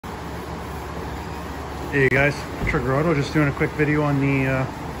Hey guys, Trigger Auto, just doing a quick video on the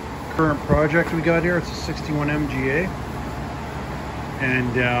current project we got here. It's a 61 MGA,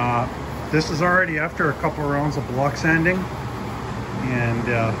 and this is already after a couple of rounds of block sanding, and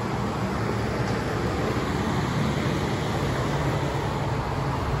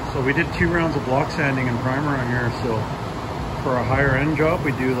so we did 2 rounds of block sanding and primer on here. So for a higher end job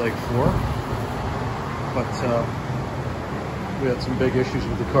we do like 4, but we had some big issues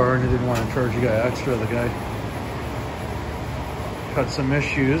with the car and I didn't want to charge the guy extra. The guy had some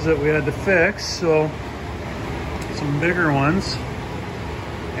issues that we had to fix, so some bigger ones,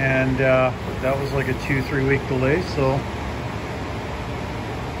 and that was like a 2-3 week delay. So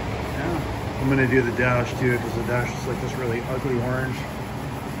yeah, I'm gonna do the dash too, because the dash is like this really ugly orange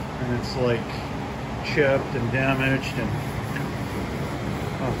and it's like chipped and damaged, and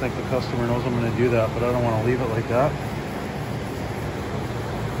I don't think the customer knows I'm gonna do that, but I don't want to leave it like that.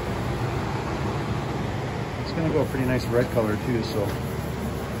 It's gonna go a pretty nice red color too, so.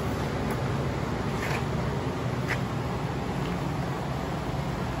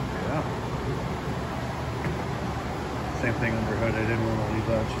 Yeah. Same thing under hood. I didn't want to leave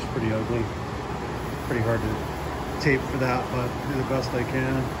that. It's just pretty ugly. Pretty hard to tape for that, but do the best I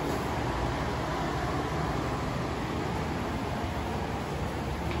can.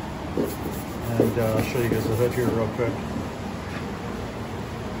 And I'll show you guys the hood here real quick.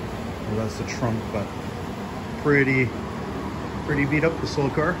 Well, that's the trunk, but pretty beat up, this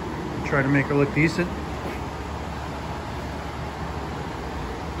old car. Try to make her look decent.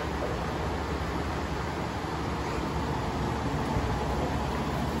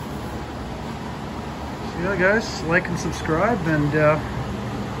 So yeah guys, like and subscribe, and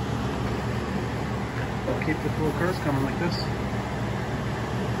I'll keep the cool cars coming like this.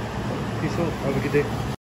 Peace out, have a good day.